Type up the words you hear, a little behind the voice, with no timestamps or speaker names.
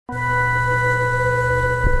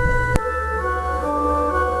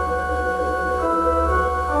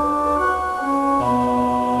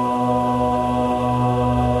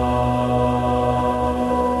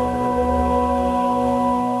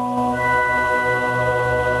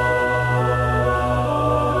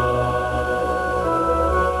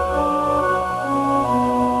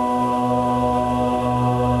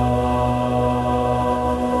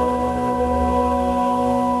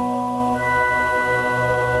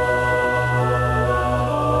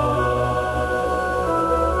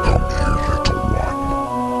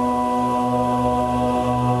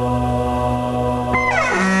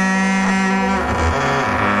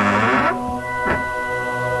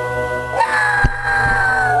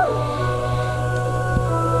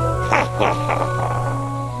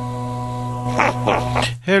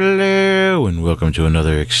welcome to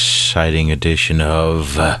another exciting edition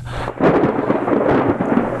of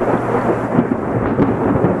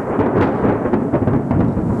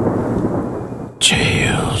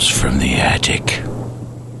Tales from the Attic.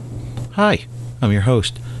 Hi, I'm your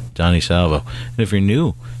host, Donny Salvo. And if you're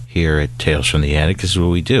new here at Tales from the Attic, this is what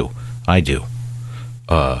we do. I do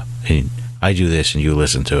this and you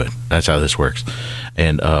listen to it. That's how this works.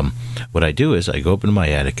 And what I do is I go up into my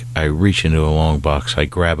attic, I reach into a long box, I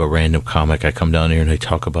grab a random comic, I come down here and I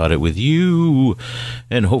talk about it with you,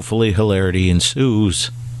 and hopefully hilarity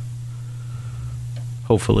ensues.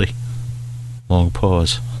 Hopefully. Long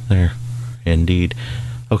pause there. Indeed.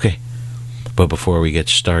 Okay, but before we get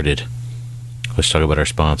started, let's talk about our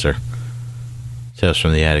sponsor. Tales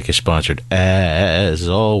from the Attic is sponsored, as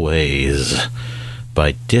always,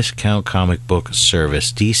 by Discount Comic Book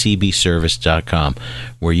Service, dcbservice.com,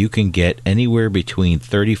 where you can get anywhere between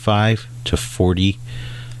 35 to 40,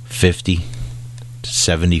 50 to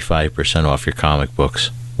 75% off your comic books.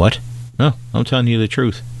 What? No, I'm telling you the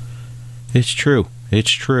truth. It's true.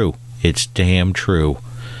 It's true. It's damn true.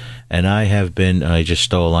 And I just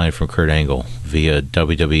stole a line from Kurt Angle via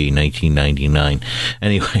WWE 1999.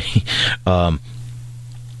 Anyway,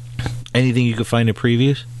 anything you can find in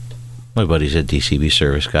previews? My buddies at DCB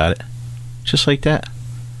Service got it. Just like that.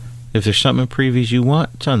 If there's something in previews you want,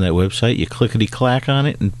 it's on that website. You clickety-clack on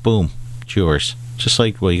it, and boom, it's yours. Just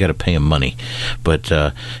like, well, you got to pay them money. But,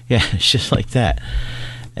 yeah, it's just like that.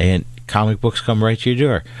 And comic books come right to your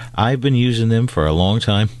door. I've been using them for a long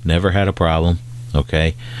time. Never had a problem.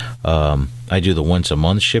 Okay? I do the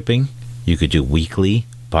once-a-month shipping. You could do weekly,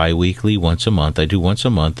 bi-weekly, once a month. I do once a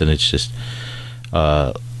month, and it's just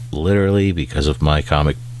literally because of my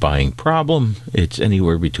comic buying problem, it's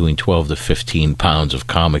anywhere between 12 to 15 pounds of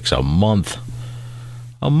comics a month.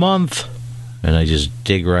 And I just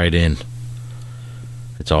dig right in.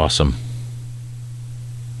 It's awesome.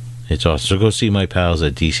 So go see my pals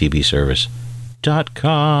at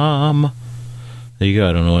dcbservice.com. There you go.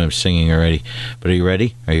 I don't know why I'm singing already, but are you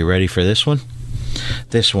ready? Are you ready for this one?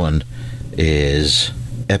 This one is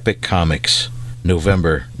Epic Comics,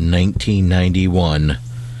 November 1991,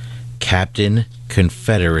 Captain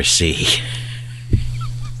Confederacy.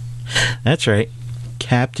 That's right,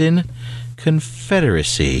 Captain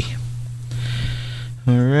Confederacy.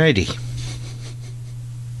 Alrighty.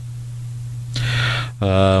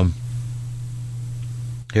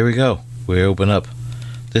 Here we go. We open up.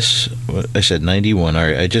 This, I said 91. All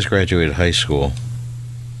right, I just graduated high school.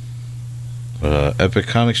 Epic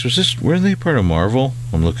Comics, were they part of Marvel?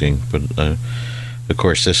 I'm looking, but of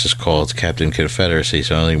course, this is called Captain Confederacy,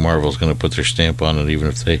 so I don't think Marvel's going to put their stamp on it, even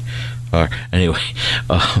if they are. Anyway,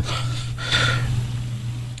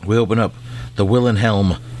 we open up the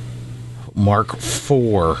Wilhelm Mark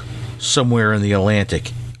IV somewhere in the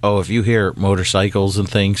Atlantic. Oh, if you hear motorcycles and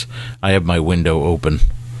things, I have my window open.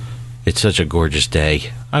 It's such a gorgeous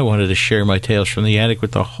day. I wanted to share my tales from the attic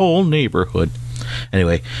with the whole neighborhood.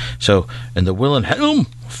 Anyway, so in the Wilhelm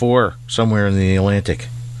IV somewhere in the Atlantic,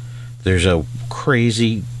 there's a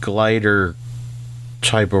crazy glider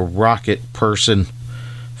type of rocket person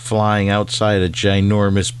flying outside a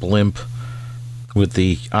ginormous blimp with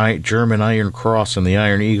the German Iron Cross and the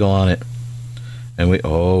Iron Eagle on it. And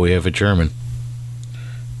we have a German.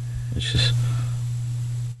 It's just,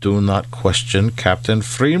 do not question Captain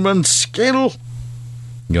Freeman's skill,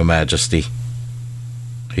 Your Majesty.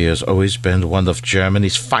 He has always been one of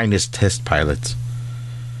Germany's finest test pilots.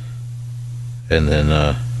 And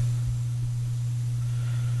then,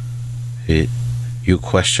 you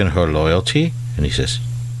question her loyalty? And he says,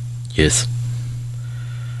 yes.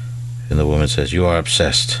 And the woman says, you are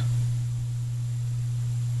obsessed.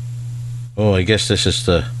 Oh, I guess this is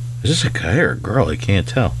is this a guy or a girl? I can't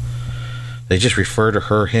tell. They just refer to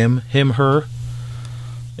her, him, her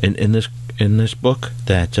in this book.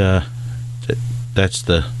 That's the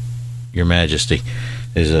Your Majesty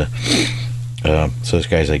is so this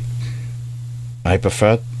guy's like, I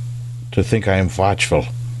prefer to think I am watchful,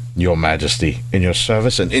 Your Majesty, in your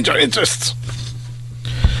service and in your interests.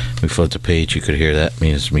 We flip the page. You could hear that. I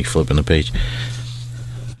mean, it's me flipping the page.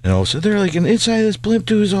 And all of a sudden, they're like, and inside this blimp,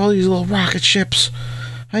 dude, is all these little rocket ships.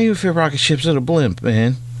 How you fit rocket ships in a blimp,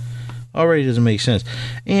 man? Already doesn't make sense.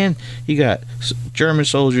 And you got German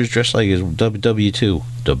soldiers dressed like his WW2,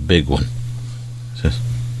 the big one.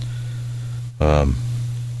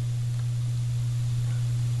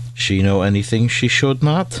 She know anything she should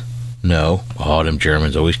not? No. Oh, them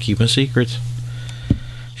Germans always keeping secrets.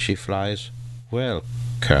 She flies well,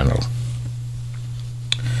 Colonel.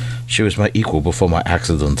 She was my equal before my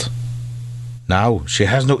accident. Now she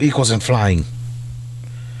has no equals in flying.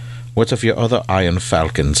 What's of your other Iron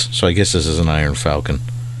Falcons? So I guess this is an Iron Falcon.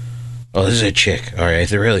 Oh, this is a chick. All right,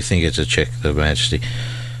 they really think it's a chick, the Majesty.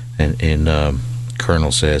 And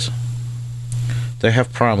Colonel says, they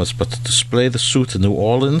have promised, but to display the suit in New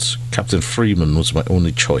Orleans, Captain Freeman was my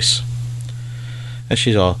only choice. And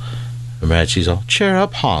Her Majesty's all, cheer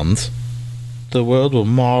up, Hans. The world will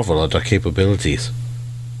marvel at our capabilities.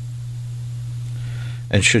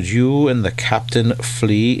 And should you and the captain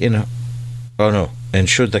flee in... And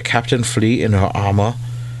should the captain flee in her armor,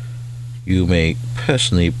 you may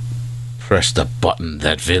personally press the button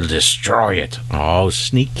that will destroy it. Oh,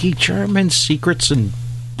 sneaky German secrets and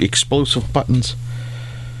explosive buttons.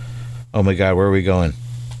 Oh my God, where are we going?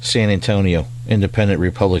 San Antonio, Independent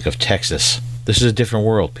Republic of Texas. This is a different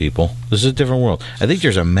world, people. This is a different world. I think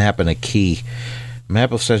there's a map and a key.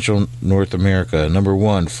 Map of Central North America. Number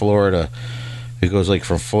 1, Florida. It goes like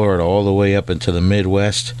from Florida all the way up into the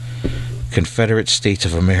Midwest. Confederate States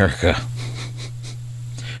of America.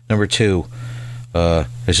 Number 2, there's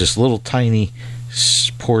this little tiny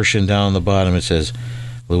portion down the bottom. It says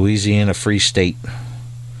Louisiana Free State.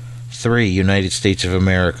 3, United States of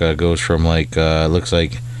America. Goes from like looks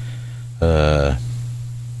like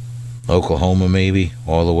Oklahoma maybe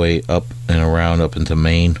all the way up and around up into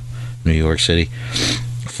Maine, New York City.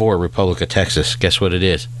 4, Republic of Texas. Guess what it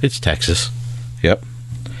is? It's Texas. Yep.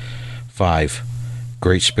 5,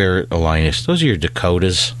 Great Spirit Alliance. Those are your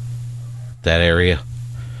Dakotas. That area.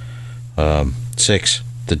 6,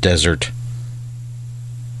 the desert.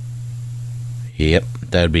 Yep,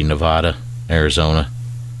 that'd be Nevada, Arizona,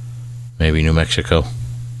 maybe New Mexico.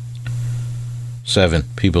 7,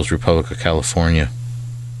 People's Republic of California.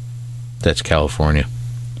 That's California.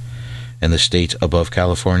 And the states above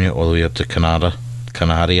California, all the way up to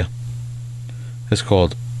Canada. It's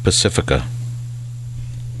called Pacifica.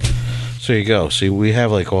 So you go. See, we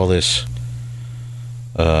have like all this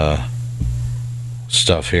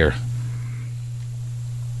stuff here.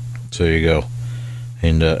 So you go.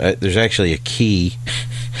 And there's actually a key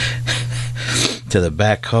to the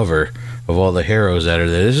back cover of all the heroes that are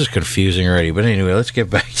there. This is confusing already. But anyway, let's get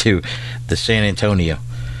back to the San Antonio,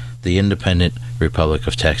 the Independent Republic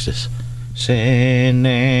of Texas. San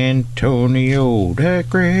Antonio, the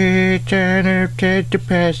great town of Ted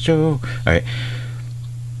Paso. All right.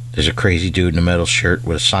 There's a crazy dude in a metal shirt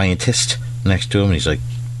with a scientist next to him. And he's like,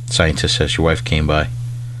 scientist says, your wife came by.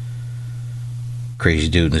 Crazy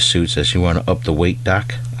dude in the suit says, you want to up the weight,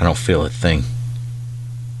 Doc? I don't feel a thing.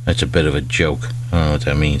 That's a bit of a joke. I don't know what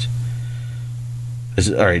that means.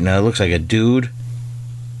 Alright, now it looks like a dude.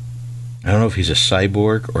 I don't know if he's a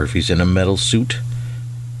cyborg or if he's in a metal suit.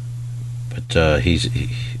 But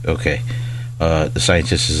okay. The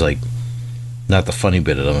scientist is like, not the funny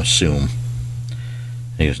bit of them, assume.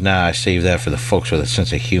 And he goes, nah, I saved that for the folks with a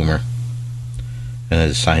sense of humor. And then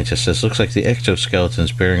the scientist says, looks like the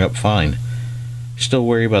exoskeleton's bearing up fine. Still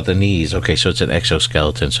worry about the knees. Okay, so it's an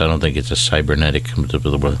exoskeleton, so I don't think it's a cybernetic.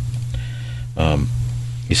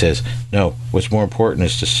 He says, no, what's more important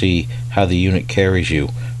is to see how the unit carries you,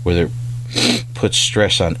 whether it puts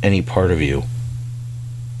stress on any part of you.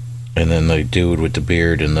 And then the dude with the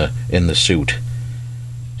beard in the suit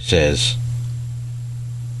says,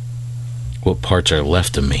 what parts are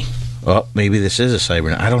left of me? Oh, maybe this is a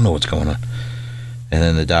cybernetic. I don't know what's going on. And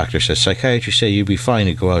then the doctor says, psychiatry say you'd be fine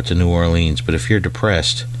to go out to New Orleans, but if you're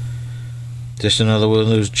depressed, just another one of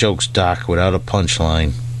those jokes, Doc, without a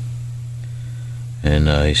punchline. And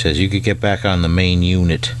he says, you could get back on the main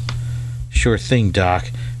unit. Sure thing, Doc.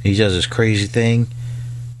 He does this crazy thing,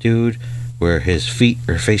 dude, where his feet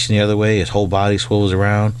are facing the other way, his whole body swivels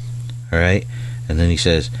around, all right? And then he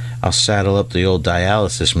says, I'll saddle up the old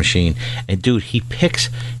dialysis machine. And, dude, he picks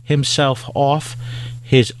himself off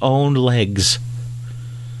his own legs.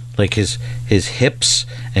 Like his hips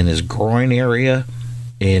and his groin area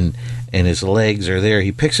and his legs are there.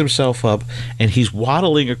 He picks himself up and he's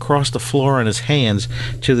waddling across the floor on his hands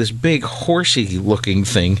to this big horsey looking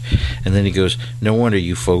thing. And then he goes, no wonder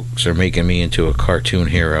you folks are making me into a cartoon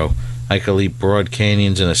hero. I could leap broad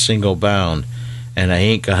canyons in a single bound and I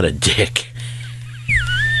ain't got a dick.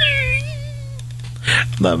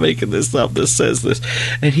 I'm not making this up. This says this.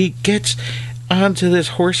 And he gets onto this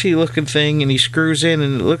horsey looking thing and he screws in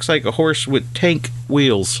and it looks like a horse with tank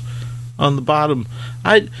wheels on the bottom.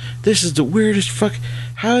 This is the weirdest fuck.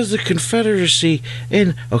 How is the Confederacy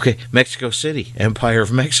in Mexico City, Empire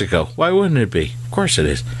of Mexico? Why wouldn't it be? Of course it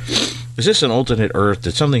is. Is this an alternate Earth?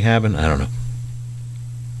 Did something happen? I don't know.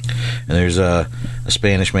 And there's a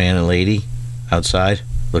Spanish man and lady outside.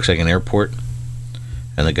 Looks like an airport.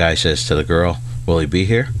 And the guy says to the girl, will he be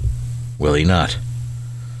here? Will he not?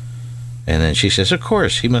 And then she says, of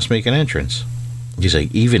course, he must make an entrance. He's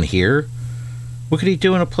like, even here? What could he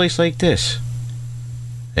do in a place like this?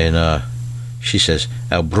 And she says,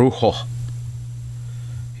 El Brujo.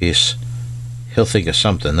 He'll think of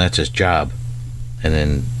something. That's his job. And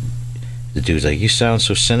then the dude's like, you sound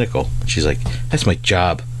so cynical. And she's like, that's my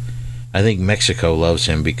job. I think Mexico loves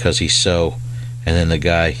him because he's so... And then the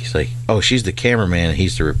guy, he's like, oh, she's the cameraman and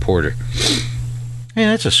he's the reporter. Yeah,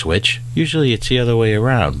 that's a switch. Usually it's the other way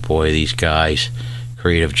around. Boy, these guys,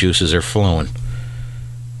 creative juices are flowing.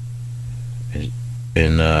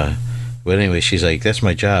 But anyway, she's like, that's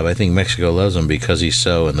my job. I think Mexico loves him because he's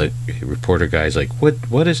so... And the reporter guy's like,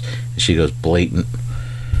 what is... And she goes, blatant.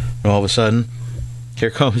 And all of a sudden, here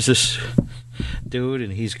comes this dude,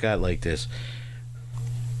 and he's got like this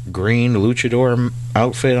green luchador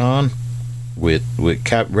outfit on with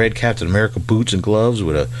red Captain America boots and gloves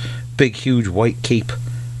with a big, huge white cape.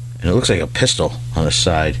 And it looks like a pistol on the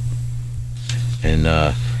side.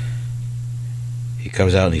 And he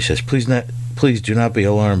comes out and he says, Please do not be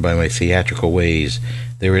alarmed by my theatrical ways.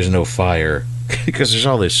 There is no fire. Because there's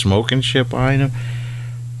all this smoke and shit behind him.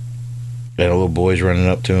 And a little boy's running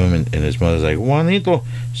up to him, and his mother's like, Juanito,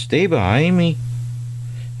 stay behind me.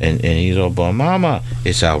 And he's all, but Mama,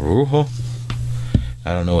 it's El Brujo.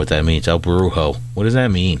 I don't know what that means. El Brujo. What does that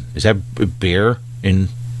mean? Is that beer in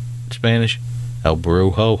Spanish? El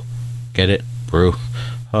Brujo. Get it? Brew.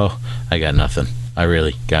 Oh, I got nothing.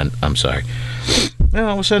 I'm sorry. Then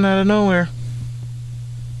all of a sudden, out of nowhere,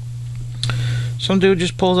 some dude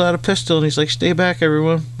just pulls out a pistol and he's like, stay back,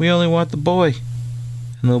 everyone. We only want the boy.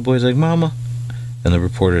 And the little boy's like, Mama. And the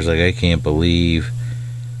reporter's like, I can't believe.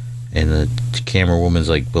 And the camera woman's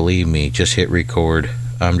like, believe me, just hit record.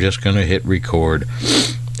 I'm just going to hit record.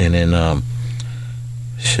 And then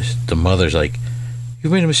the mother's like, you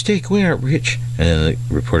made a mistake. We aren't rich. And then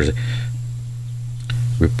the reporter's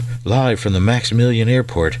like, live from the Maximilian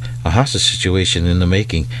Airport, a hostage situation in the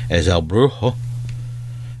making as El Brujo.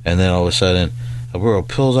 And then all of a sudden, El Brujo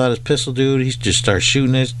pulls out his pistol, dude. He just starts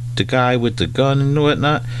shooting at the guy with the gun and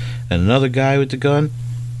whatnot, and another guy with the gun.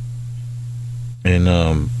 And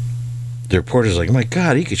the reporter's like, my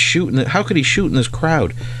God, he could shoot how could he shoot in this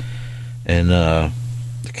crowd? And the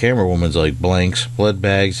camera woman's like, blanks, blood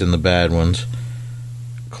bags and the bad ones,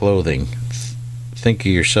 clothing. Think of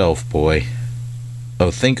yourself, boy. Oh,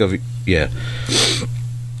 think of, yeah.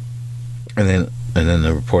 And then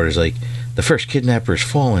the reporter's like, the first kidnapper's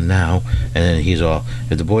fallen now. And then he's all,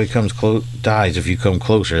 if the boy dies if you come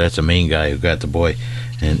closer. That's the main guy who got the boy.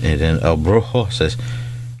 And then El Brujo says,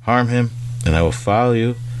 harm him and I will follow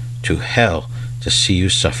you to hell to see you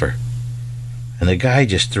suffer. And the guy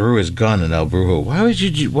just threw his gun at El Brujo. Why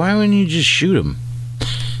wouldn't you just shoot him?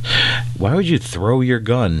 Why would you throw your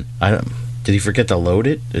gun? Did he forget to load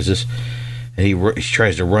it? Is this... And he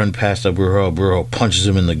tries to run past El Brujo. El Brujo punches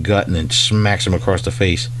him in the gut and then smacks him across the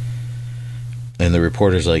face. And the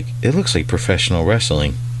reporter's like, it looks like professional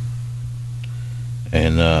wrestling.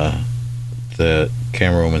 And the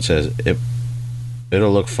camera woman says,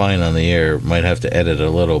 it'll look fine on the air. Might have to edit a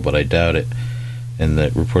little, but I doubt it. And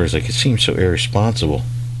the reporter's like, it seems so irresponsible.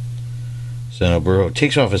 So El Brujo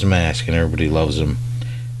takes off his mask and everybody loves him.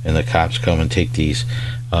 And the cops come and take these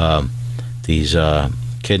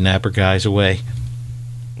kidnapper guys away.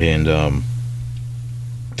 And the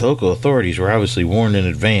local authorities were obviously warned in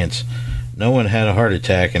advance. No one had a heart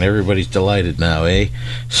attack and everybody's delighted now, eh?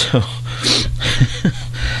 So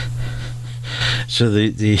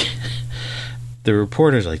the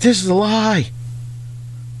reporter's like, this is a lie.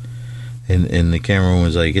 And the cameraman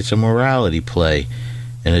was like, it's a morality play.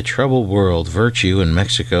 In a troubled world, virtue in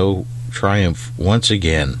Mexico triumph once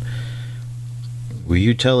again. Will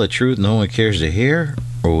you tell the truth no one cares to hear,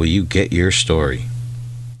 or will you get your story?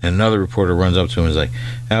 And another reporter runs up to him and is like,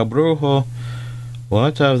 El Brujo,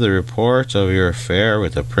 what of the reports of your affair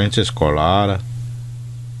with the Princess Colada?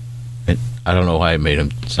 And I don't know why I made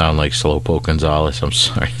him sound like Slowpoke Gonzalez. I'm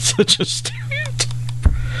sorry. It's such a stereotype.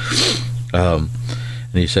 And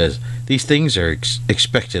he says, these things are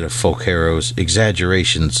expected of folk heroes,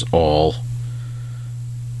 exaggerations all.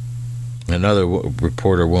 Another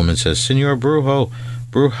reporter woman says, Senor Brujo,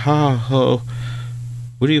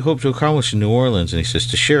 what do you hope to accomplish in New Orleans? And he says,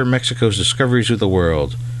 to share Mexico's discoveries with the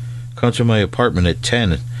world. Come to my apartment at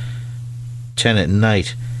 10 at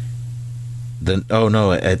night. I don't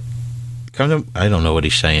know what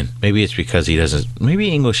he's saying. Maybe it's because he doesn't, maybe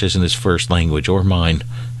English isn't his first language, or mine,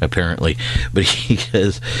 apparently. But he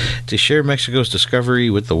says, to share Mexico's discovery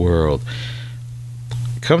with the world.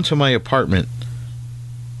 Come to my apartment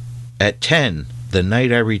at 10 the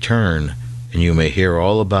night I return, and you may hear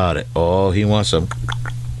all about it. Oh, he wants some.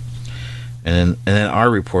 then our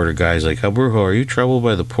reporter guy's like, El Brujo, are you troubled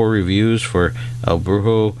by the poor reviews for El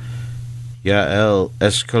Brujo Ya El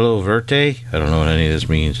Escalo Verte? I don't know what any of this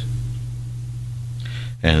means.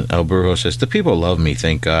 And El Brujo says, the people love me,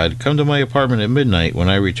 thank God. Come to my apartment at midnight when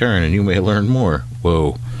I return, and you may learn more.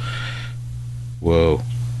 Whoa.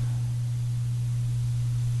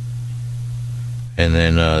 And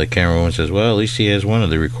then the camerawoman says, well, at least he has one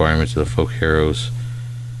of the requirements of the folk heroes.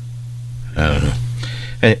 I don't know.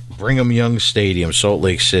 Hey, Brigham Young Stadium, Salt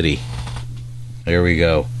Lake City. There we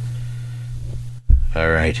go.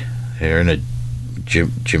 All right. They're in a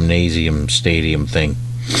gymnasium stadium thing.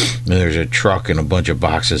 And there's a truck and a bunch of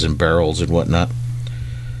boxes and barrels and whatnot.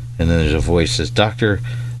 And then there's a voice that says, Dr.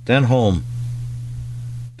 Denholm,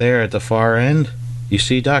 there at the far end. You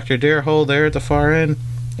see Dr. Darehole there at the far end?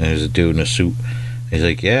 And there's a dude in a suit. He's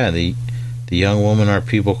like, yeah, the young woman our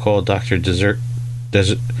people call Dr. Desert.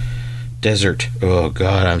 Oh,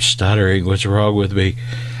 God, I'm stuttering. What's wrong with me?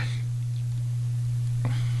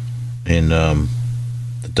 And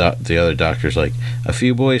the other doctor's like, a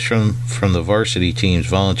few boys from the varsity teams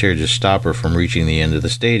volunteered to stop her from reaching the end of the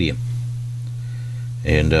stadium.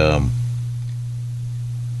 And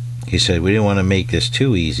he said, we didn't want to make this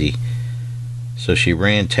too easy. So she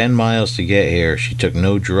ran 10 miles to get here. She took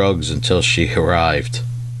no drugs until she arrived.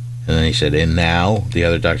 And then he said, and now? The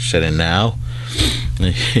other doctor said, and now?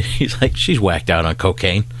 And he's like, she's whacked out on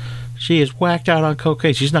cocaine. She is whacked out on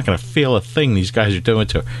cocaine. She's not going to feel a thing these guys are doing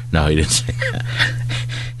to her. No, he didn't say that.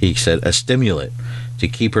 He said a stimulant to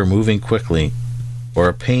keep her moving quickly, or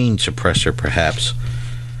a pain suppressor, perhaps.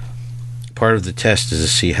 Part of the test is to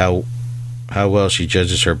see how well she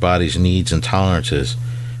judges her body's needs and tolerances.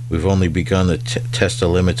 We've only begun to test the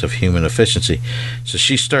limits of human efficiency. So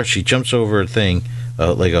she jumps over a thing,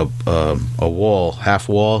 like a wall, half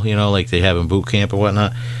wall, like they have in boot camp and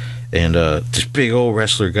whatnot. And this big old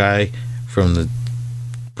wrestler guy from the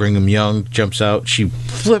Brigham Young jumps out. She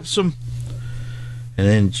flips him. And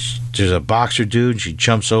then there's a boxer dude. She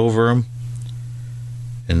jumps over him.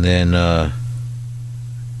 And then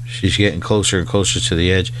she's getting closer and closer to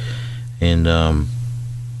the edge. And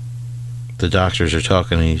the doctors are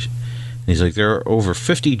talking. And he's like, there are over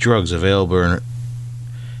 50 drugs available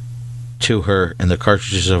to her in the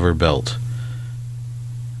cartridges of her belt.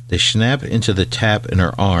 They snap into the tap in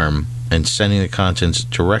her arm and sending the contents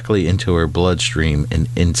directly into her bloodstream in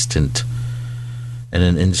an instant.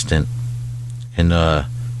 And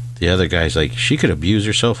the other guy's like, she could abuse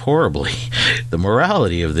herself horribly. The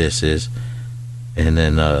morality of this is... And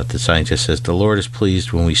then the scientist says, the Lord is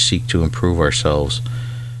pleased when we seek to improve ourselves.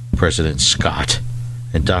 President Scott.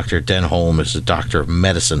 And Dr. Denholm is the doctor of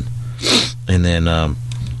medicine. And then the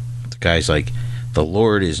guy's like, the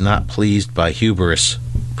Lord is not pleased by hubris,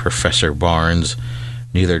 Professor Barnes.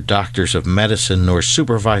 Neither doctors of medicine nor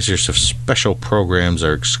supervisors of special programs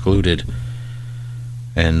are excluded.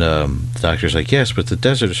 And the doctor's like, yes, but the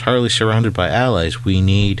desert is hardly surrounded by allies. We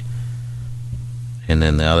need... And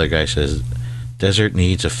then the other guy says, desert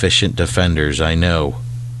needs efficient defenders, I know.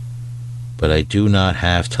 But I do not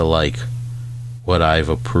have to like what I've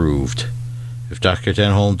approved. If Dr.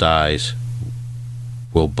 Denholm dies,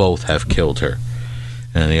 we'll both have killed her.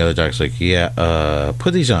 And the other doctor's like, yeah,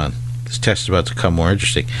 put these on. This test is about to become more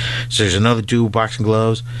interesting. So there's another dude with boxing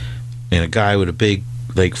gloves and a guy with a big,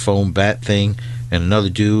 like, foam bat thing and another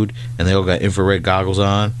dude, and they all got infrared goggles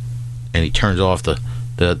on, and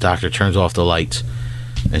the doctor turns off the lights.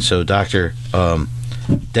 And so Dr.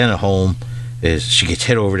 Denholm she gets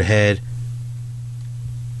hit over the head.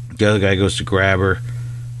 The other guy goes to grab her,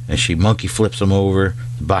 and she monkey flips him over.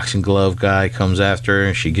 The boxing glove guy comes after her,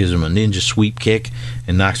 and she gives him a ninja sweep kick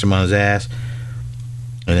and knocks him on his ass.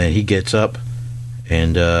 And then he gets up,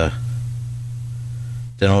 and then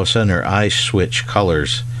all of a sudden her eyes switch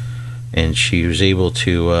colors, and she was able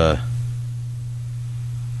to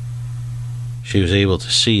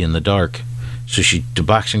see in the dark. So the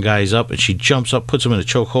boxing guy's up, and she jumps up, puts him in a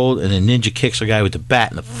chokehold, and then ninja kicks the guy with the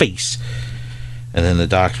bat in the face. And then the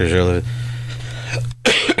doctors are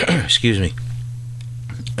excuse me.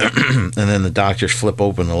 And then the doctors flip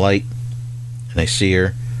open the light, and they see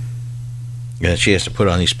her. And she has to put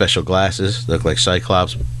on these special glasses, look like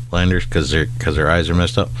Cyclops blinders, because her eyes are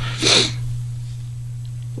messed up.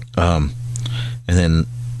 And then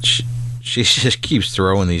she just keeps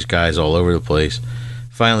throwing these guys all over the place.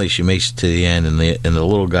 Finally, she makes it to the end, and the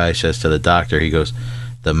little guy says to the doctor, he goes,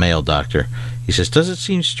 the male doctor, he says, does it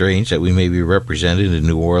seem strange that we may be represented in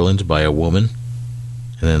New Orleans by a woman?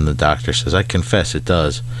 And then the doctor says, I confess it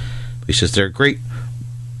does. But he says, there are great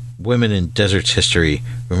women in desert's history.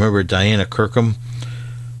 Remember Diana Kirkham,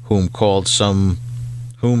 whom some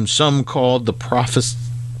called the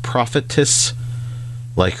prophetess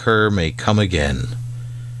like her may come again,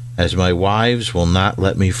 as my wives will not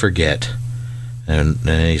let me forget. And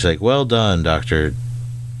he's like, well done, Dr.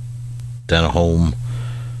 Denholm.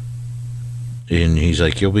 And he's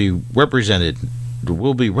like, you'll be represented.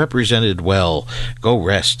 We'll be represented well. Go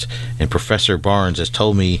rest. And Professor Barnes has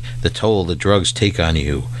told me the toll the drugs take on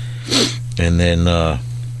you. And then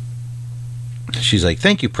she's like,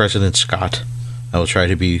 thank you, President Scott. I will try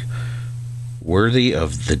to be worthy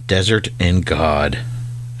of the desert and God.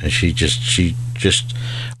 And she just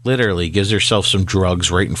literally gives herself some drugs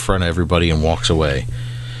right in front of everybody and walks away.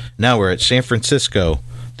 Now we're at San Francisco,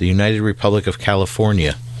 the United Republic of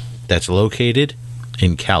California. That's located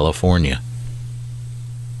in California.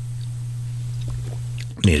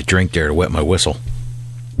 Need a drink there to wet my whistle.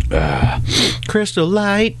 Crystal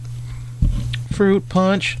Light fruit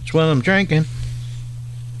punch. That's what I'm drinking.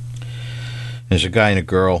 There's a guy and a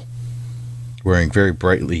girl wearing very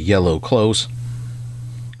brightly yellow clothes,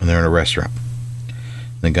 and they're in a restaurant.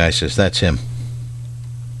 The guy says, that's him.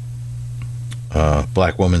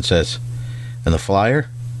 Black woman says, and the flyer?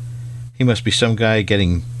 He must be some guy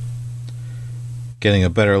getting a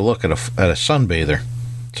better look at a sunbather.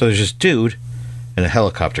 So there's this dude in a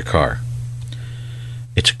helicopter car.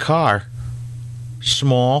 It's a car,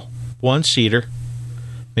 small, one-seater,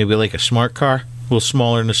 maybe like a smart car, a little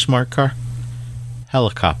smaller than a smart car.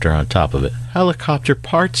 Helicopter on top of it. Helicopter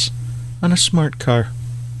parts on a smart car.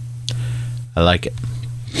 I like it.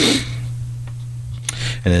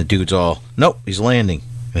 And the dude's all, nope, he's landing.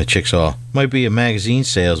 And the chick's all, might be a magazine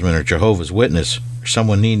salesman or Jehovah's Witness or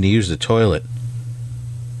someone needing to use the toilet.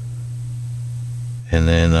 And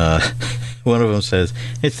then one of them says,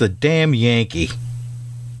 it's the damn Yankee.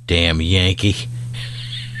 Damn Yankee.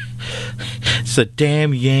 It's the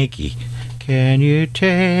damn Yankee. Can you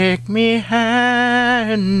take me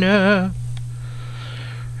high enough?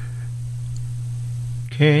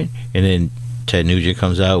 And then Ted Nugent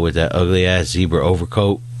comes out with that ugly-ass zebra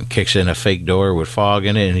overcoat, kicks in a fake door with fog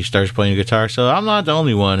in it, and he starts playing guitar. So I'm not the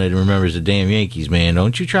only one that remembers the damn Yankees, man.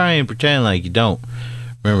 Don't you try and pretend like you don't.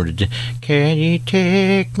 Remember the... Can you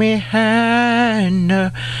take me high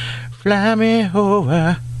enough? Fly me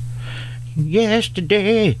over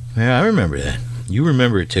yesterday. Yeah, I remember that. You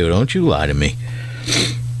remember it too. Don't you lie to me.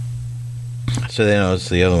 So then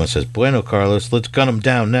the other one says, Bueno, Carlos, let's gun him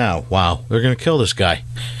down now. Wow, they're going to kill this guy.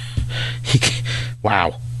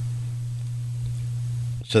 Wow.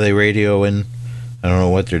 So they radio in. I don't know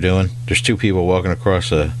what they're doing. There's two people walking across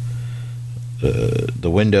the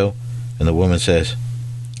window, and the woman says,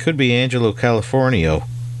 could be Angelo Californio.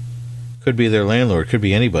 Could be their landlord. Could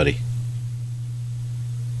be anybody.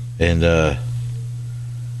 And the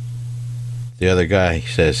other guy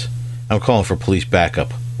says, I'm calling for police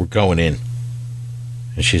backup. We're going in.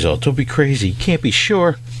 And she's all, don't be crazy. You can't be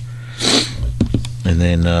sure. And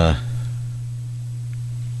then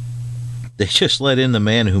they just let in the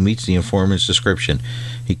man who meets the informant's description.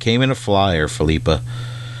 He came in a flyer, Felipa.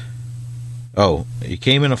 Oh, he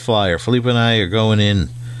came in a flyer. Felipa and I are going in.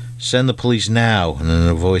 Send the police now. And then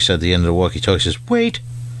the voice at the end of the walkie-talkie says, wait.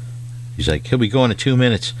 He's like, he'll be going in 2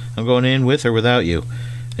 minutes. I'm going in with or without you.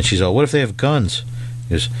 And she's all, what if they have guns?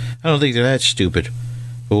 He goes, I don't think they're that stupid.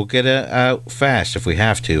 But we'll get out fast if we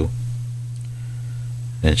have to.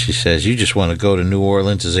 And she says, you just want to go to New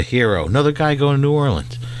Orleans as a hero. Another guy going to New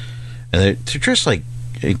Orleans. And they're dressed like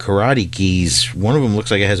in karate gis. One of them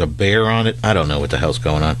looks like it has a bear on it. I don't know what the hell's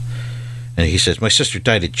going on. And he says, my sister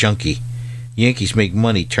died of junkie. Yankees make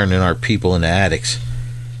money turning our people into addicts.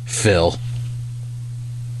 Phil.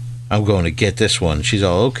 I'm going to get this one. She's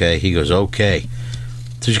all, okay. He goes, okay.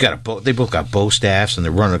 So they both got bow staffs, and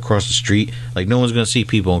they're running across the street. Like, no one's going to see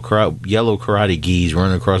people in yellow karate gis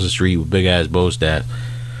running across the street with big-ass bow staff.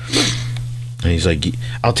 And he's like,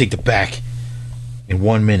 I'll take the back in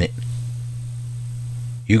 1 minute.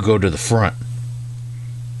 You go to the front.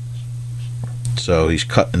 So he's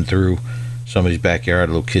cutting through somebody's backyard.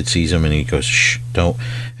 A little kid sees him, and he goes, shh, don't.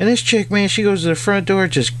 And this chick, man, she goes to the front door,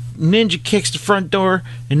 just ninja kicks the front door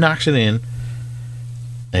and knocks it in.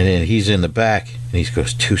 And then he's in the back, and he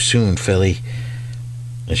goes, too soon, Philly.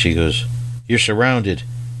 And she goes, you're surrounded.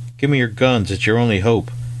 Give me your guns. It's your only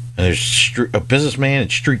hope. And there's a businessman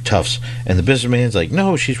and street toughs. And the businessman's like,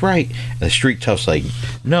 no, she's right. And the street tough's like,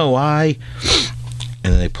 no, And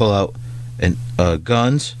then they pull out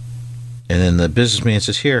guns. And then the businessman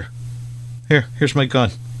says, here's my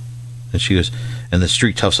gun. And she goes, and the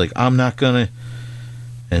street tough's like, I'm not gonna.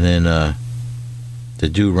 And then the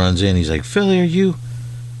dude runs in. He's like, Philly, are you?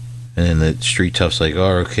 And then the street tough's like,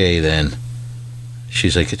 oh, okay, then.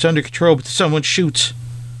 She's like, it's under control, but someone shoots.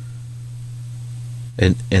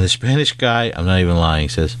 And the Spanish guy, I'm not even lying,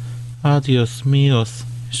 says, "Adios míos."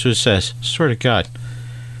 That's what it says. Swear to God.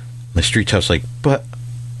 And the street tough's like, "But..."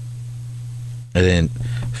 And then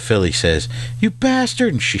Philly says, "You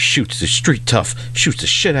bastard!" And she shoots the street tough, shoots the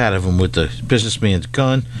shit out of him with the businessman's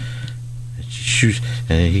gun. And she shoots,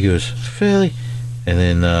 and then he goes, "Philly." And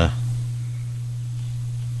then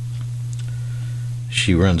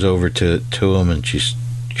she runs over to him, and she's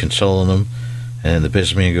consoling him. And the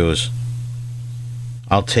businessman goes,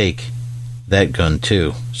 "I'll take that gun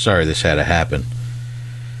too. Sorry this had to happen."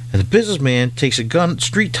 And the businessman takes a gun,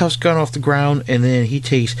 street tough's gun off the ground, and then he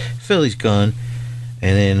takes Philly's gun,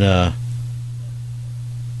 and then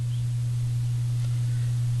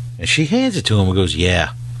and she hands it to him and goes, "Yeah."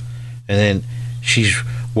 And then she's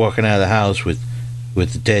walking out of the house with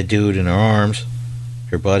the dead dude in her arms,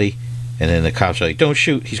 her buddy, and then the cops are like, "Don't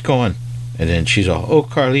shoot, he's gone." And then she's all, "Oh,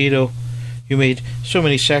 Carlito, you made so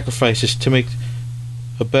many sacrifices to make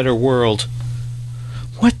a better world."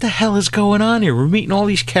 What the hell is going on here? We're meeting all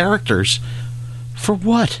these characters. For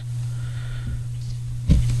what?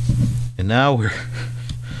 And now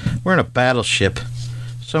we're in a battleship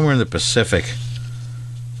somewhere in the Pacific.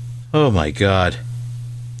 Oh my God.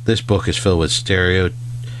 This book is filled with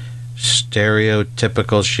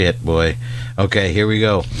stereotypical shit, boy. Okay, here we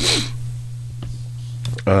go.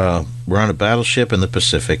 We're on a battleship in the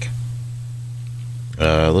Pacific.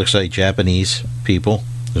 Looks like Japanese people.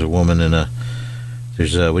 There's a woman and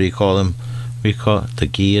there's what do you call them? What do you call it? The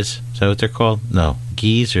geas? Is that what they're called? No,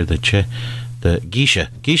 geese or the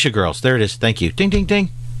geisha girls. There it is. Thank you. Ding ding ding.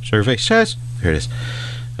 Survey says. There it is.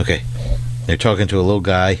 Okay, they're talking to a little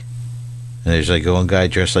guy, and there's like one guy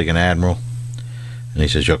dressed like an admiral, and he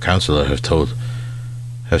says, "Your counselor have told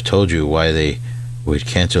you why they would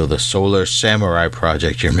cancel the Solar Samurai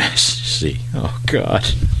project, Your Majesty." Oh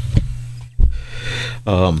God.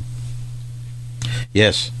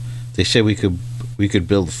 Yes, they said we could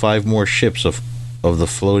build 5 more ships of the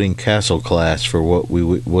floating castle class for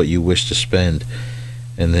what you wish to spend.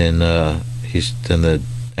 And then the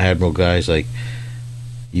admiral guy's like,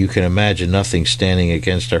 "You can imagine nothing standing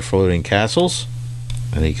against our floating castles?"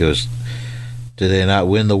 And he goes, "Did they not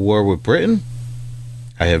win the war with Britain?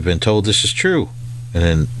 I have been told this is true." And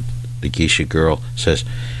then the geisha girl says,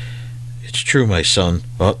 "It's true, my son."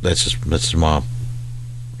 Oh, that's his mom.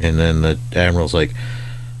 And then the admiral's like,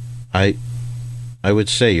 I would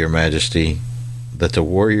say, Your Majesty, that the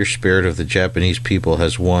warrior spirit of the Japanese people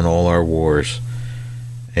has won all our wars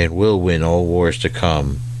and will win all wars to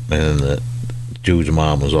come." And then the dude's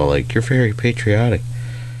mom was all like, "You're very patriotic."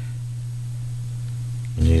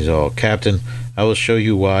 And he's all, "Captain, I will show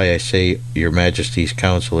you why I say Your Majesty's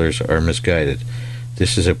counselors are misguided.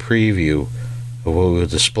 This is a preview of what we will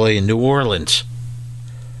display in New Orleans."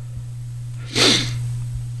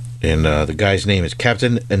 And the guy's name is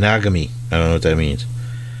Captain Inagami. I don't know what that means.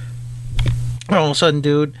 All of a sudden,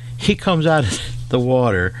 dude, he comes out of the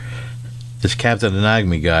water. This Captain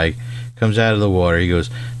Inagami guy comes out of the water. He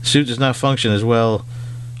goes, "The suit does not function as well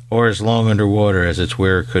or as long underwater as its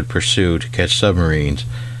wearer could pursue to catch submarines.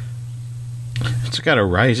 It's got a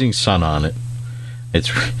rising sun on it.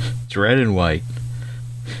 It's red and white.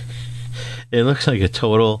 It looks like a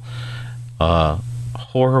total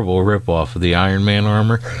horrible ripoff of the Iron Man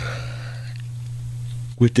armor,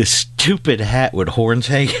 with this stupid hat with horns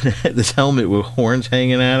hanging, this helmet with horns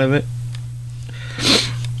hanging out of it."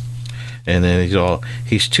 And then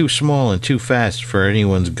he's too small and too fast for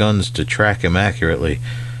anyone's guns to track him accurately.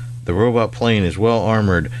 The robot plane is well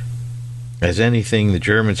armored as anything the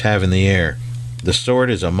Germans have in the air. The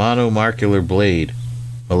sword is a monomolecular blade,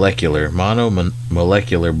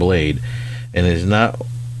 and is not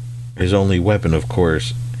his only weapon, of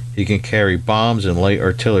course. He can carry bombs and light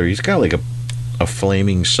artillery. He's got like a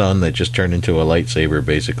flaming sun that just turned into a lightsaber,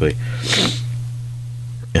 basically.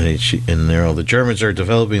 And the Germans are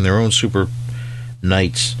developing their own super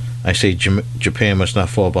knights. I say Japan must not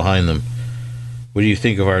fall behind them. What do you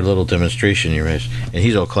think of our little demonstration, Your Majesty? And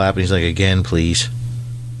he's all clapping. He's like, "Again, please."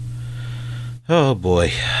 Oh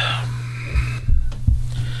boy.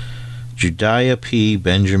 Judea P.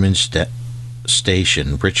 Benjamin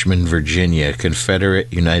Station, Richmond, Virginia, Confederate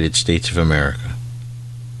United States of America.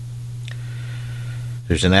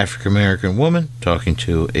 There's an African American woman talking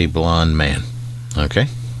to a blonde man. Okay?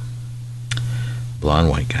 Blonde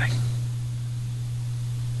white guy.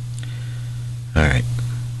 Alright.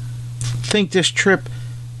 Think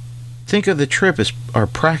of the trip as our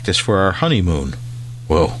practice for our honeymoon.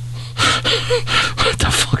 Whoa. What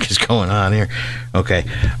the fuck is going on here? Okay.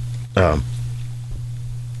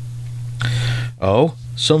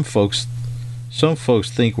 Some folks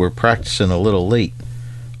think we're practicing a little late.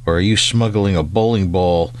 Or are you smuggling a bowling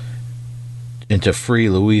ball into free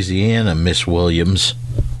Louisiana, Miss Williams?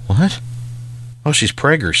 What? Oh, she's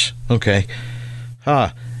preggers. Okay.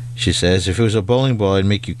 She says, if it was a bowling ball, I'd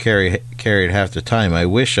make you carry it half the time. I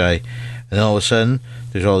wish I... And then all of a sudden,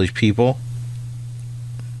 there's all these people,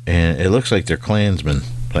 and it looks like they're Klansmen.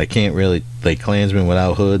 But I can't really... Like Klansmen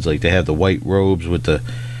without hoods, like they have the white robes with the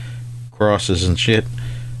crosses and shit.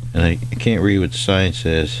 And I can't read what the sign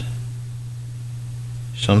says.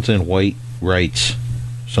 Something white rights.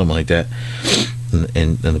 Something like that.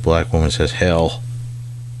 And the black woman says, hell.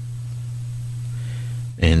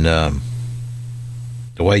 And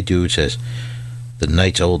the white dude says, the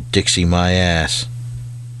night's old Dixie my ass.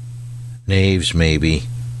 Knaves, maybe.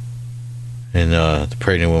 And the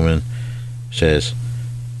pregnant woman says,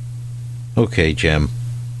 okay, Jem.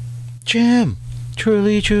 Jem.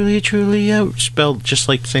 Truly, truly, truly. Spelled just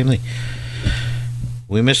like the same thing.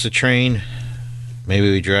 We missed the train.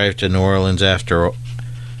 Maybe we drive to New Orleans after.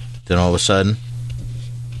 Then all of a sudden,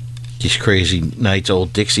 these crazy knights,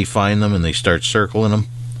 old Dixie, find them and they start circling them.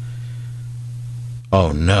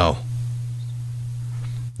 Oh no.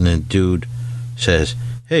 And then dude says,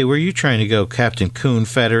 hey, where are you trying to go, Captain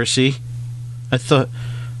Confederacy? I thought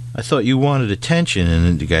you wanted attention. And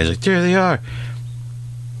then the guy's like, there they are.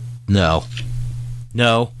 No.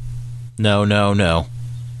 No. No, no, no.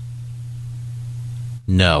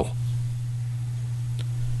 No.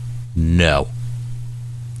 No.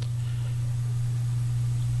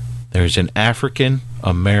 There's an African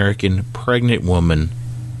American pregnant woman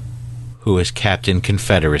who is Captain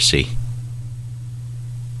Confederacy.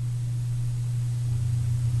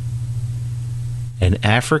 An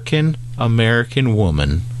African American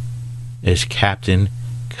woman is Captain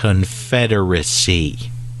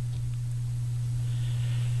Confederacy.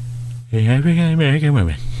 An African American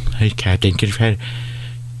woman is Captain Confederacy.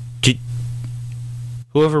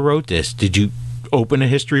 Whoever wrote this, did you open a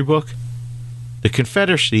history book? The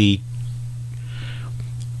Confederacy...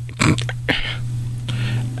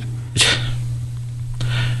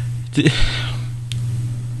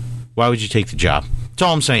 Why would you take the job? That's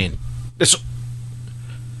all I'm saying.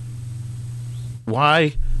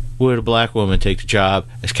 Why would a black woman take the job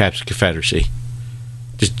as Captain Confederacy?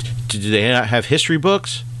 Do they not have history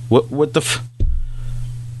books? What the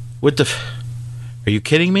Are you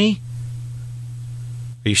kidding me?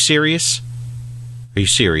 Are you serious? Are you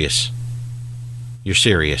serious? You're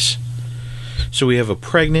serious. So we have a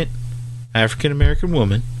pregnant African American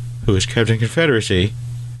woman who is Captain Confederacy,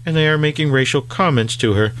 and they are making racial comments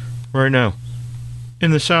to her right now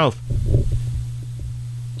in the South,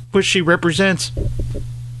 which she represents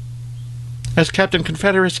as Captain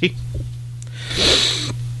Confederacy.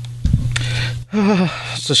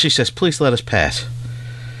 So she says, please let us pass.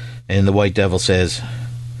 And the white devil says,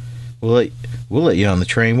 we'll let you on the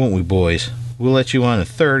train, won't we, boys? We'll let you on a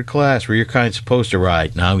third class where your kind's supposed to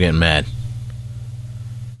ride. Now I'm getting mad.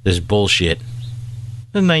 This is bullshit.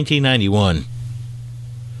 This is 1991.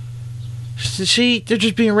 See, they're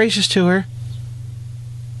just being racist to her.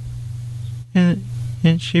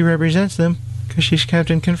 And she represents them because she's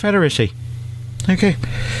Captain Confederacy. Okay.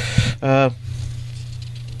 All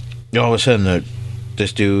of a sudden,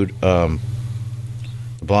 this dude, the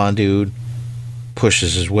blonde dude,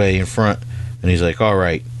 pushes his way in front, and he's like, all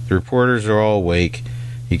right, the reporters are all awake.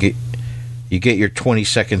 You get your 20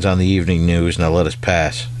 seconds on the evening news, now let us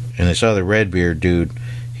pass. And this other redbeard dude,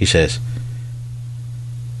 he says,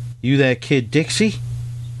 you that kid Dixie?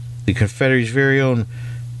 The Confederacy's very own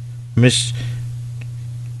Miss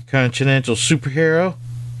Continental superhero?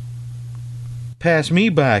 Pass me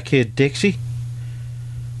by, kid Dixie.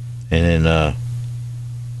 And then,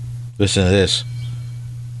 listen to this.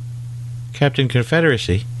 Captain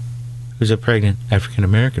Confederacy, who's a pregnant African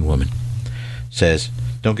American woman, says,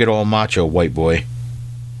 don't get all macho, white boy.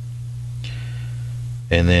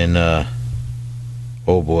 And then,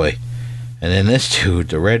 oh boy. And then this dude,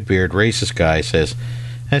 the red-beard racist guy, says,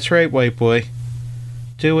 that's right, white boy.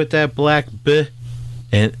 Do what that black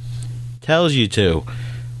and tells you to.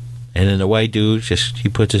 And then the white dude he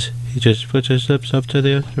just puts his lips up to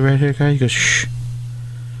the red-haired guy. He goes, shh.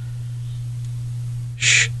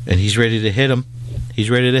 Shh. And he's ready to hit him. He's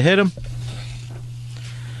ready to hit him.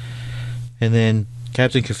 And then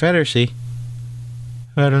Captain Confederacy,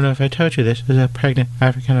 I don't know if I told you this, is a pregnant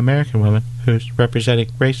African American woman who's representing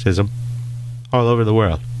racism all over the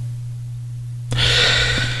world.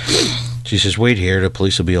 She says, wait here, the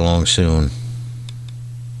police will be along soon.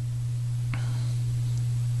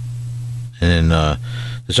 And then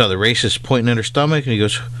this other racist pointing at her stomach, and he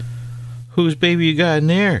goes, whose baby you got in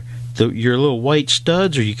there? Your little white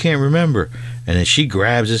studs, or you can't remember? And then she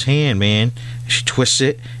grabs his hand, man. She twists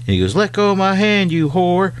it, and he goes, "Let go of my hand, you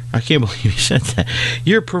whore." I can't believe he said that.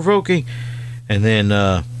 "You're provoking." And then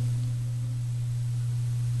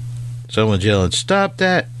someone's yelling, "Stop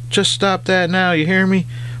that. Just stop that now. You hear me?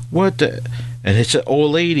 What the?" And it's an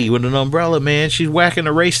old lady with an umbrella, man. She's whacking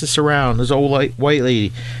the racists around, this old white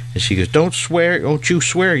lady. And she goes, "Don't swear. Don't you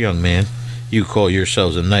swear, young man. You call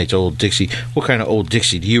yourselves a knight, old Dixie. What kind of old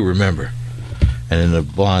Dixie do you remember?" And then the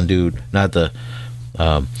blonde dude, not the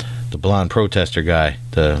blonde protester guy,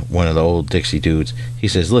 one of the old Dixie dudes, he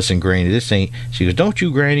says, "Listen, Granny, this ain't..." She goes, "Don't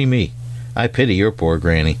you granny me. I pity your poor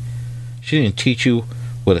granny. She didn't teach you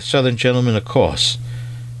what a southern gentleman across.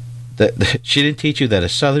 She didn't teach you that a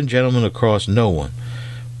southern gentleman across no one.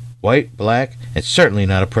 White, black, and certainly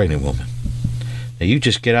not a pregnant woman. Now you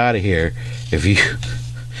just get out of here. If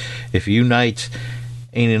you knights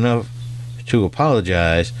ain't enough to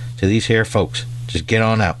apologize to these here folks, just get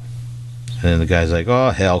on out." And then the guy's like, "Oh,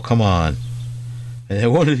 hell, come on." And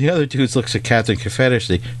then one of the other dudes looks at Captain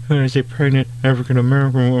Confederacy. "Is a pregnant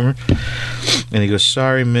African-American woman?" And he goes,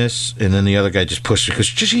 "Sorry, miss." And then the other guy just pushes her. Goes,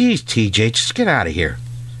 "Geez, TJ, just get out of here."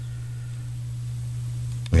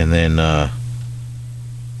 And then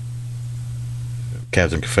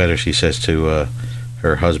Captain Confederacy says to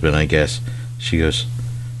her husband, I guess, she goes,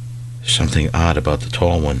 "There's something odd about the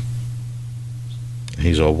tall one." And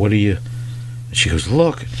he's all, "What are you?" And she goes,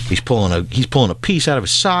 "Look." He's pulling a piece out of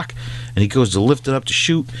his sock, and he goes to lift it up to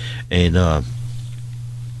shoot, and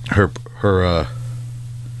her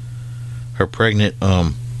pregnant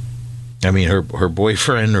her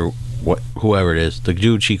boyfriend, or whoever it is, the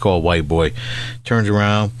dude she called white boy, turns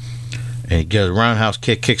around and he gets a roundhouse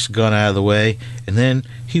kick, kicks the gun out of the way, and then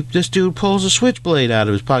this dude pulls a switchblade out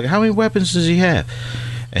of his pocket. How many weapons does he have?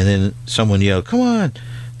 And then someone yelled, "Come on,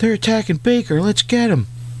 they're attacking Baker, let's get him."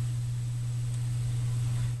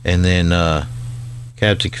 And then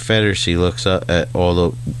Captain Confederacy looks up at all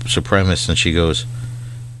the supremacists, and she goes,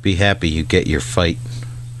 "Be happy you get your fight."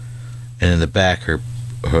 And in the back,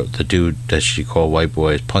 the dude that she called white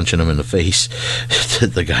boy is punching him in the face,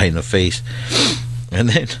 the guy in the face. And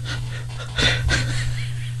then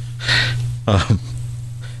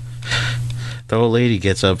the old lady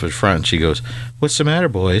gets up in front and she goes, "What's the matter,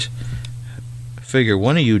 boys? Figure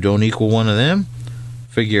one of you don't equal one of them.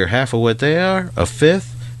 Figure half of what they are, a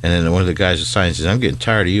fifth." And then one of the guys assigns says, "I'm getting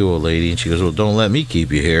tired of you, old lady." And she goes, "Well, don't let me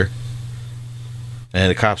keep you here." And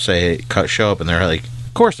the cops show up, and they're like,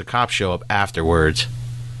 of course the cops show up afterwards.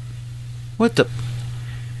 What the?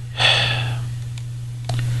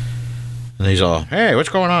 And he's all, "Hey, what's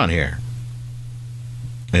going on here?"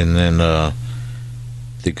 And then the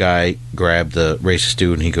guy grabbed the racist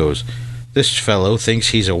dude, and he goes, "This fellow thinks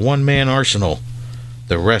he's a one-man arsenal.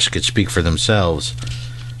 The rest could speak for themselves."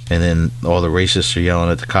 And then all the racists are yelling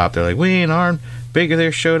at the cop. They're like, "We ain't armed. Baker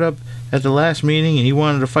there showed up at the last meeting, and he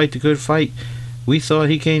wanted to fight the good fight. We thought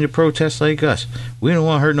he came to protest like us. We don't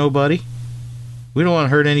want to hurt nobody. We don't want to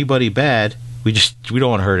hurt anybody bad. We don't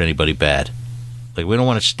want to hurt anybody bad. Like, we don't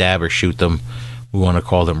want to stab or shoot them. We want to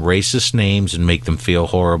call them racist names and make them feel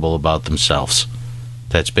horrible about themselves."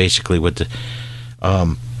 That's basically what the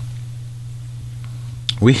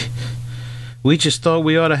we just thought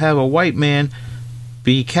we ought to have a white man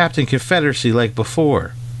be Captain Confederacy like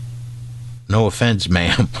before. No offense,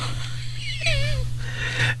 ma'am.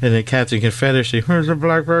 And then Captain Confederacy, "Where's the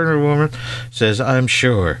black pregnant woman?" says, "I'm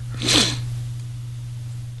sure."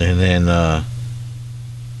 And then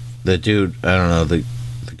the dude, I don't know, the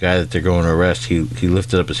guy that they're going to arrest, he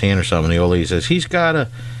lifted up his hand or something. The old lady says, "He's got a..."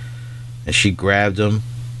 And she grabbed him.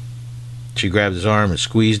 She grabbed his arm and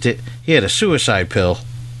squeezed it. He had a suicide pill.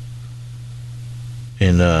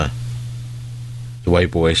 And the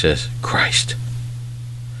white boy says, "Christ."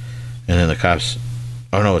 And then the cops,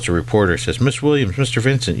 oh no, it's a reporter, says, "Miss Williams, Mr.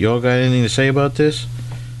 Vincent, you all got anything to say about this?"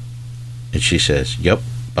 And she says, "Yup,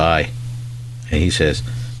 bye." And he says,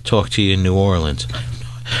 "Talk to you in New Orleans."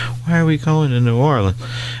 "Why are we going to New Orleans?"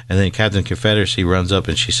 And then Captain Confederacy runs up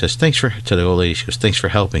and she says, to the old lady, she goes, "Thanks for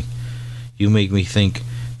helping. You make me think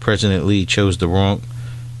President Lee chose the wrong...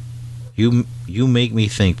 You make me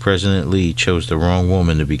think President Lee chose the wrong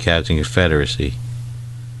woman to be Captain Confederacy."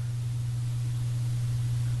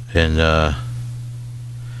 And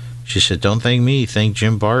she said, "Don't thank me. Thank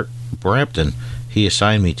Jim Brampton. He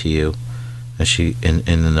assigned me to you." And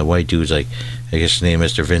then the white dude's like, I guess his name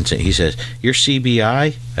is Mr. Vincent. He says, "You're CBI?"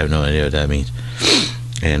 I have no idea what that means.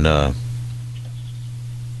 And the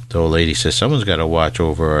old lady says, "Someone's got to watch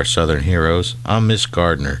over our Southern heroes. I'm Miss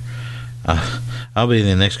Gardner. I'll be in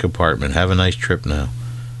the next compartment. Have a nice trip now."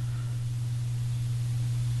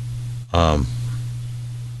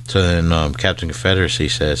 So then Captain Confederacy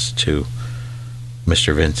says to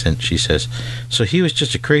Mr. Vincent. She says, so he was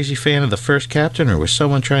just a crazy fan of the first captain, or was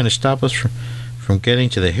someone trying to stop us from getting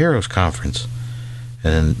to the Heroes Conference?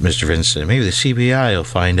 And then Mr. Vincent said, maybe the CBI will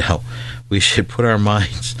find out. We should put our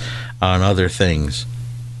minds on other things.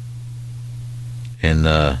 And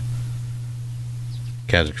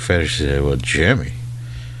Captain Confederacy said, well, Jimmy,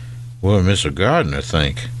 what would Mr. Gardner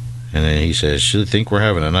think? And then he says, she'll think we're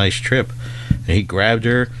having a nice trip. And he grabbed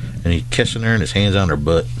her, and he's kissing her, and his hands on her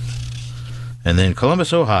butt. And then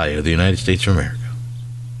Columbus, Ohio, the United States of America.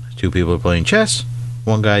 2 people are playing chess.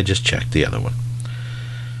 One guy just checked the other one.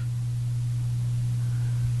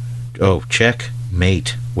 Oh, check,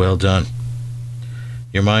 mate. Well done.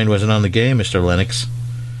 Your mind wasn't on the game, Mr. Lennox.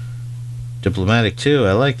 Diplomatic, too.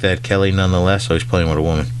 I like that, Kelly, nonetheless. I was playing with a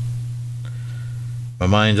woman. My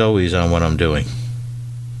mind's always on what I'm doing.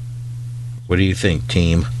 What do you think,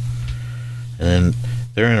 team? And then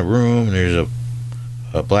they're in a room, and there's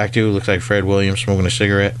a black dude, looks like Fred Williams, smoking a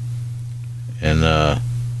cigarette. And a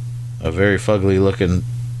very fugly-looking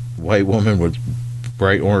white woman with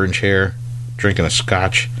bright orange hair, drinking a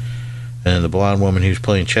scotch. And then the blonde woman he was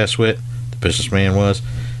playing chess with, the businessman was,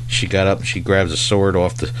 she got up and she grabs a sword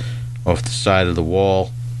off the side of the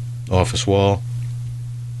wall, office wall.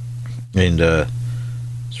 And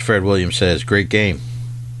Fred Williams says, great game.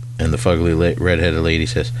 And the fugly red-headed lady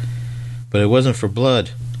says, but it wasn't for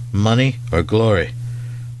blood, money, or glory.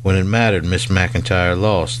 When it mattered, Miss McIntyre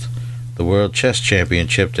lost the World Chess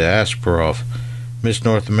Championship to Askarov,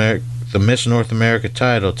 the Miss North America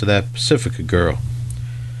title to that Pacifica girl.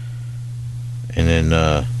 And then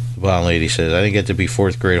the blonde lady says, I didn't get to be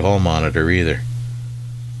 4th grade hall monitor either.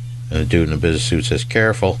 And the dude in the business suit says,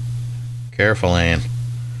 careful, Ann.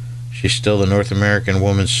 She's still the North American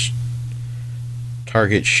women's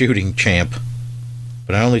target shooting champ.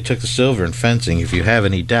 But I only took the silver in fencing, if you have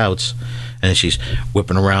any doubts. And she's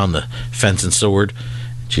whipping around the fencing sword.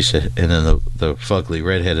 She said, and then the fugly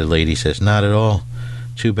red-headed lady says, not at all.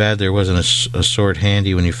 Too bad there wasn't a sword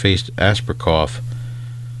handy when you faced Asperkov.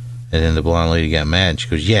 And then the blonde lady got mad. She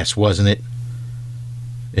goes, yes, wasn't it?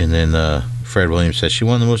 And then Fred Williams says, she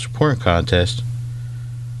won the most important contest.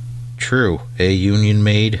 True. A Union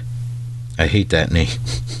Maid. I hate that name.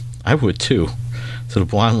 I would too. So the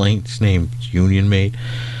blonde lady's name is Union Maid.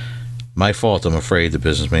 My fault, I'm afraid, the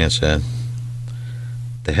businessman said.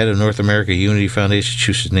 The head of North America Unity Foundation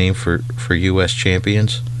chooses name for U.S.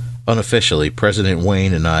 champions. Unofficially, President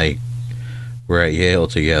Wayne and I were at Yale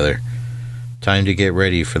together. Time to get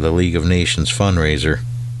ready for the League of Nations fundraiser.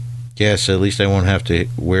 Yes, at least I won't have to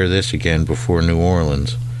wear this again before New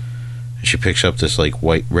Orleans. And she picks up this like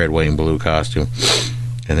red, white, and blue costume.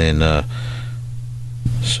 And then, the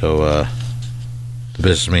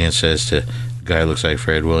businessman says to the guy who looks like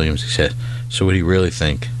Fred Williams, he said, so what do you really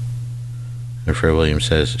think? And Fred Williams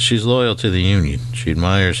says, she's loyal to the Union. She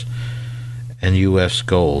admires NUF's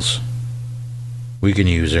goals. We can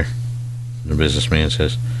use her. The businessman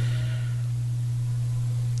says,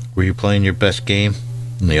 were you playing your best game?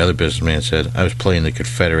 And the other businessman said, I was playing the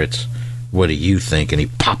Confederates. What do you think? And he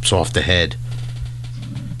pops off the head.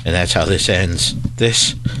 And that's how this ends.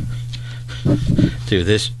 This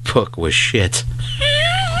book was shit.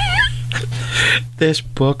 This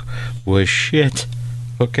book was shit.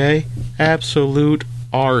 Okay? Absolute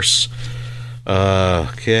arse.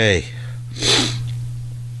 Okay.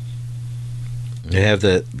 They have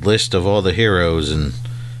the list of all the heroes, and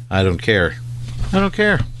I don't care.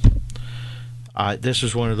 This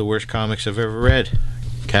was one of the worst comics I've ever read.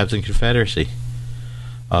 Captain Confederacy.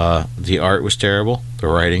 The art was terrible. The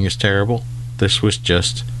writing is terrible. This was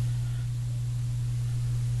just...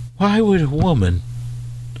 Why would a woman...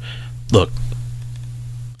 Look,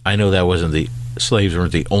 I know that wasn't the... Slaves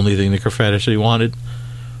weren't the only thing the Confederacy wanted,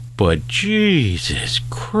 but Jesus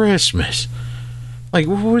Christmas. Like,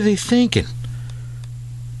 what were they thinking?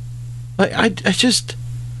 Like, I just...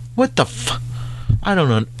 What the fuck? I don't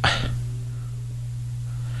know.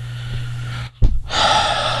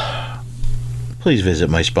 Please visit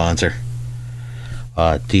my sponsor,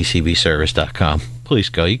 dcbservice.com. Please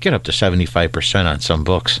go. You get up to 75% on some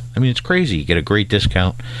books. I mean, it's crazy. You get a great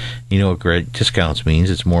discount. You know what great discounts means?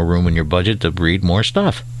 It's more room in your budget to read more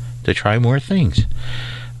stuff, to try more things.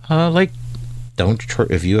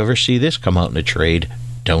 If you ever see this come out in a trade,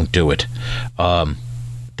 don't do it.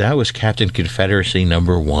 That was Captain Confederacy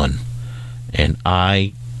 #1, and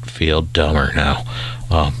I feel dumber now.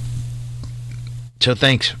 So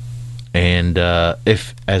thanks. And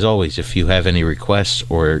if you have any requests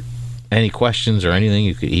or any questions or anything,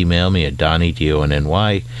 you could email me at Donny,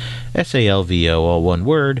 DONNY, SALVO, all one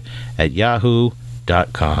word, at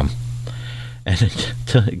yahoo.com.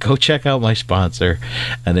 And go check out my sponsor.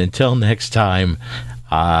 And until next time,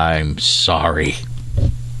 I'm sorry.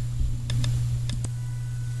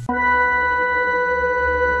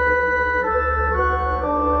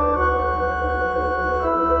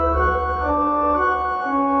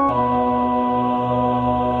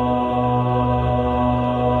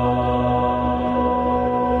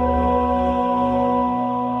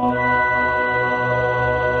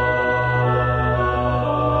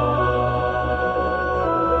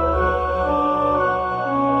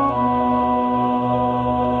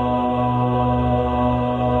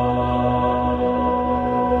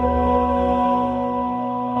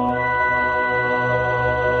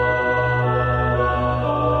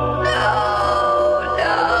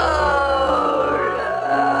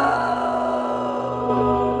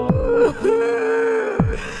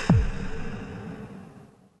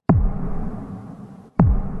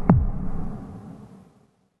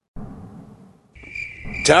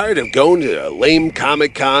 Tired of going to lame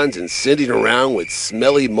Comic Cons and sitting around with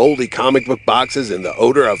smelly, moldy comic book boxes and the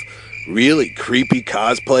odor of really creepy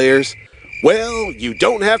cosplayers? Well, you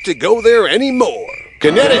don't have to go there anymore.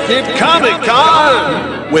 Connecticut Comic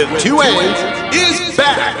Con with two N's is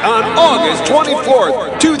back on August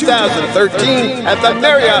 24th, 2013 at the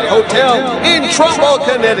Marriott Hotel in Trumbull,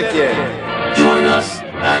 Connecticut. Join us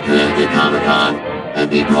at Connecticut Comic Con and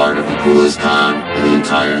be part of the coolest con in the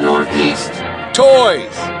entire Northeast.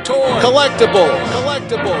 Toys, collectibles,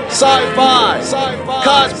 sci-fi,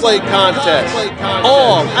 cosplay contest,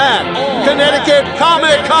 all at Connecticut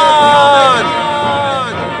Comic Con!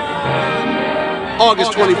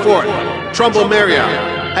 August 24th, Trumbull Marriott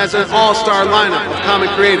has an all-star lineup of comic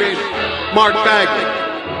creators. Mark Bagley,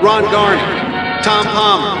 Ron Garney, Tom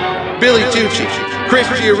Palmer, Billy Tucci, Chris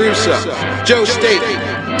Giarrusso, Joe Staten,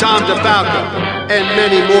 Tom DeFalco, and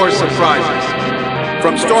many more surprises.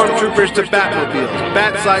 From stormtroopers to Batmobiles,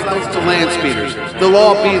 Batcycles to land speeders, they'll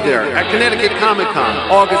all be there at Connecticut Comic Con,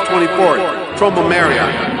 August 24th, Trumbull Marriott.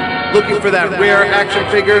 Looking for that rare action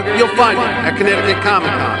figure? You'll find it at Connecticut Comic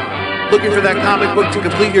Con. Looking for that comic book to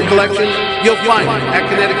complete your collection? You'll find it at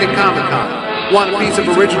Connecticut Comic Con. Want a piece of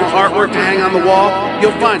original artwork to hang on the wall?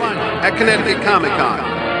 You'll find it at Connecticut Comic Con.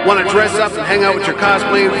 Want to dress up and hang out with your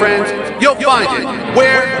cosplaying friends? You'll find it.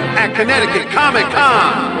 Where? At Connecticut Comic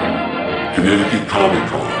Con. Connecticut Comic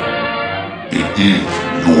Con. It is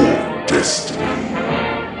your destiny.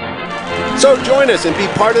 So join us and be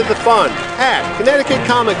part of the fun at Connecticut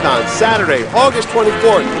Comic Con Saturday, August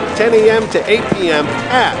 24th, 10 a.m. to 8 p.m.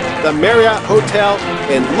 at the Marriott Hotel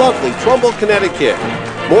in lovely Trumbull, Connecticut.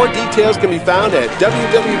 More details can be found at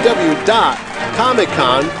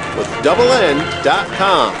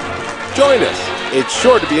www.comiccon.com. Join us. It's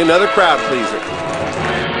sure to be another crowd pleaser.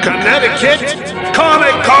 Connecticut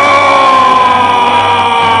Comic Con!